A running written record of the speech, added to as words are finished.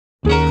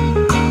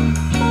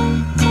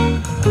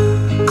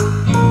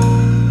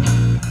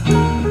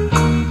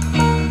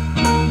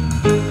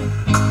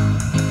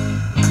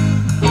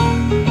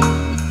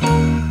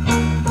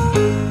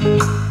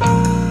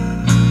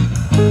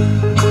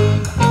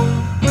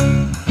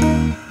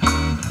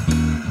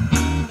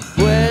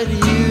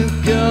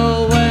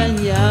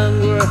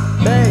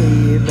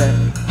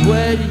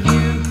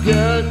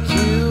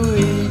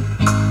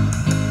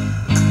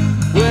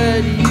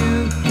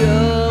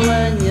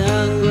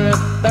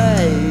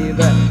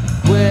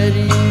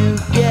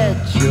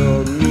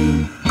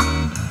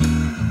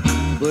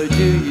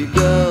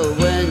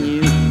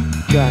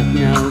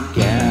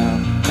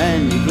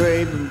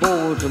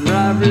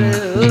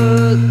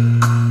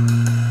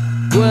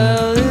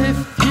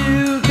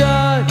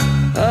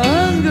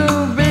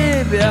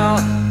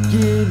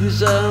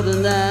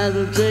something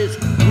that'll taste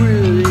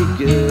really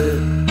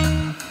good,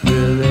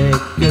 really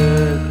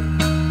good,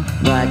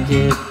 like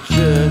it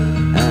should,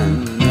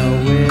 and you know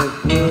it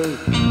would.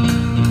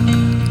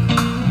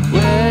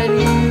 Where do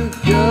you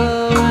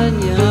go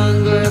when you're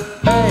hungry,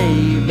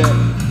 baby?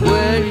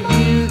 Where do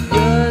you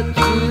go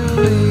to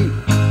eat?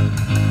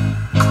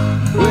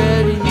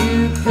 Where do you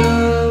go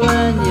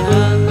when you're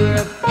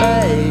hungry,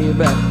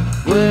 baby?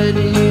 Where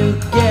do you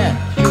get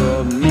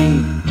your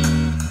meat?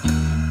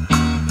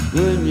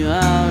 When you're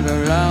out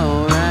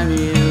alone and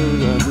you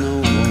got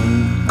no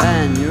home,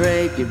 and you're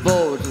aching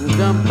for some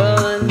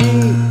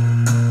company,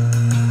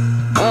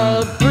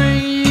 I'll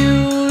bring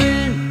you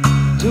in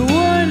to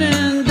one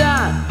and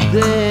done.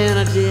 Then I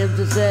attempt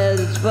to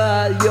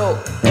satisfy your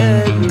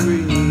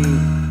every need.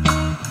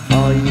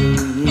 All you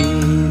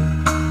need,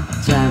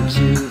 time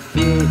to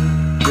feed,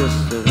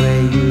 just the way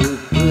you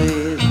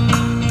please.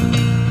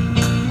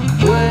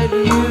 Where do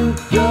you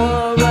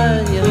go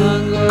when you're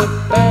hungry,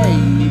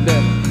 baby?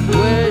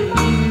 Where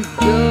do you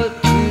go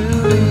to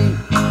eat?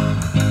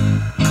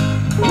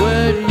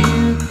 Where do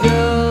you go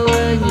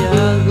when you're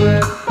hungry,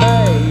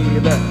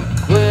 baby?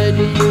 Where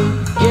do you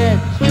get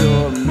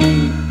your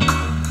meat?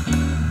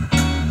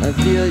 I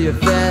feel your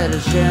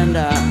fetish and I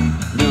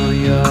know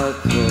your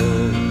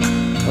clothes.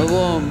 I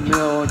warm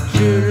your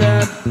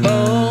chilly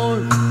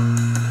bones.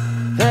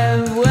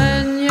 And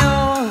when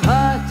you're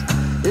hot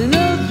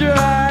enough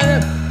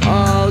dry,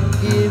 I'll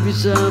give you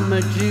some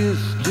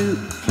juice to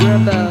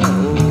grab a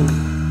hold.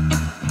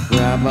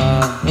 Grab a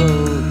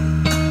hold.